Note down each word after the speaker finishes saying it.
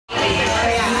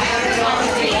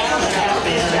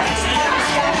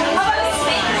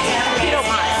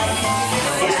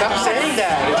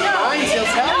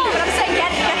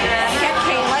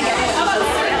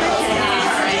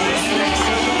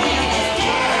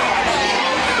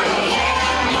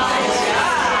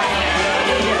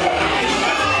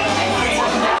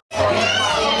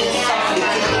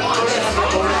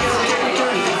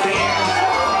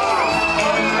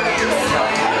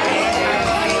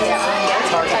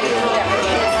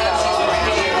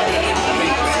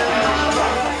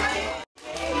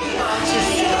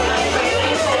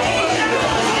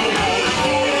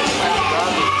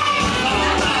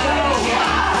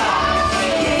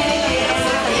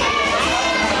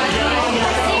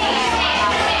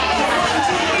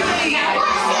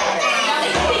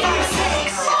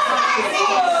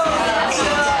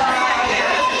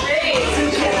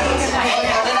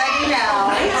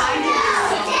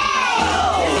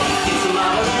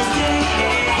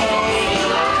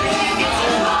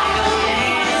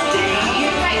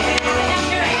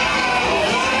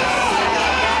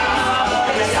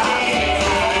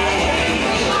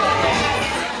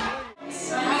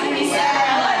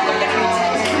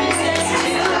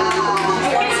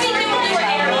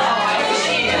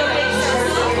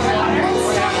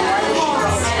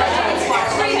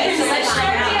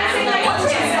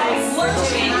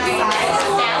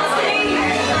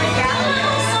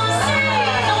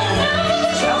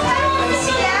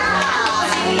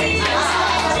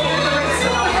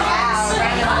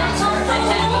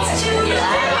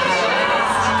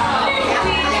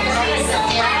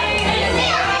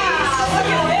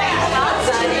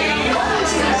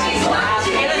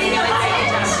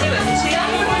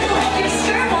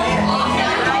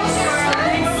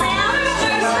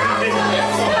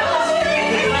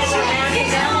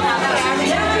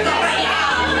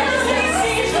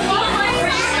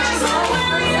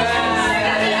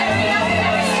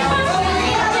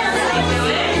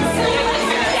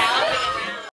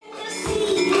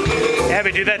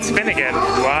Abby, do that spin again.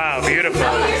 Wow, beautiful.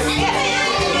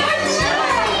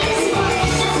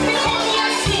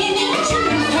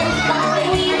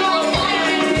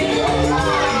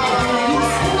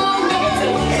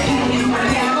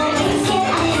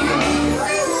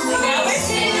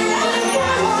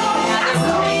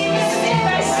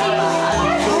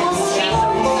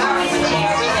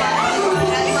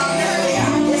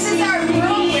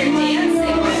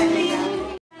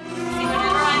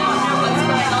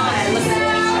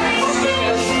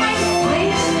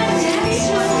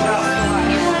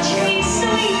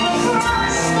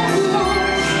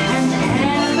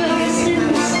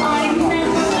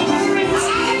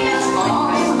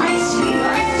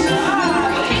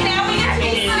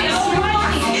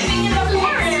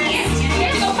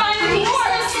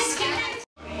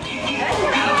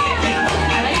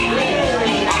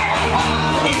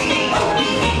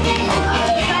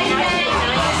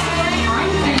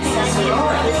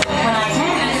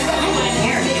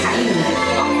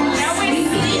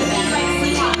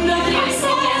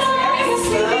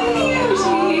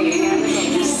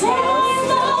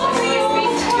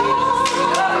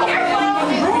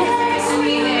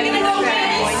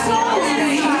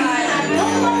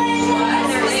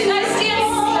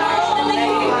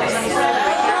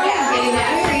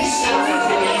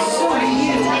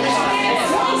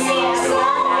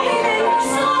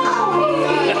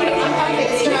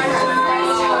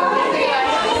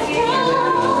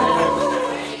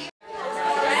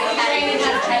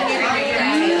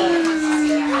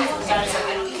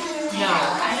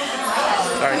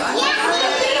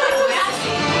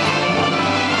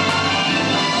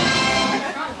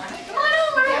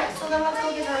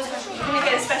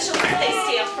 Special birthday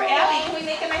stamp for Abby. Can we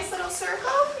make a nice little circle?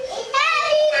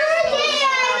 Happy birthday,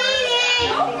 Abby!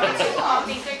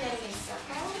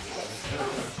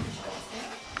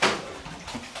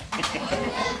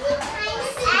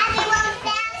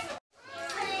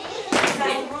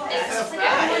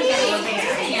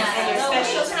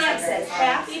 Special stamp says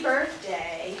happy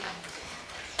birthday.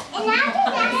 And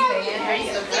after that,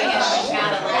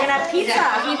 We're gonna have pizza.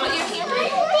 Can you put your hand on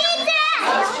it? pizza!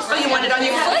 Oh, you want it on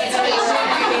your foot?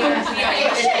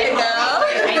 There you go.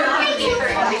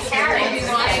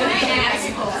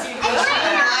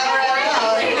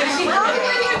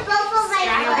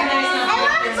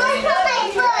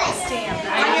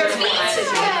 On your feet. Is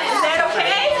that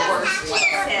okay?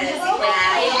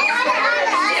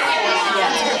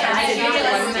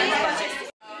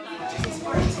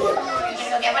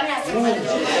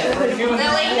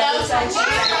 Lily knows how to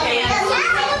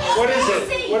What is it?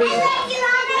 What is it?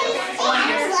 On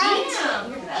your feet.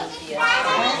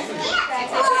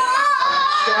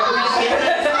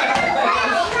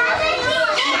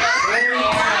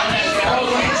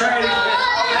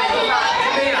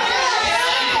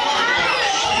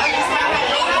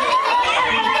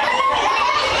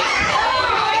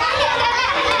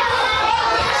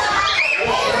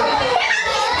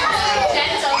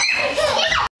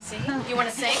 You want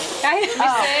to sing? Can we sing?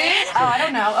 Oh, I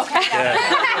don't know. Okay.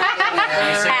 Yeah.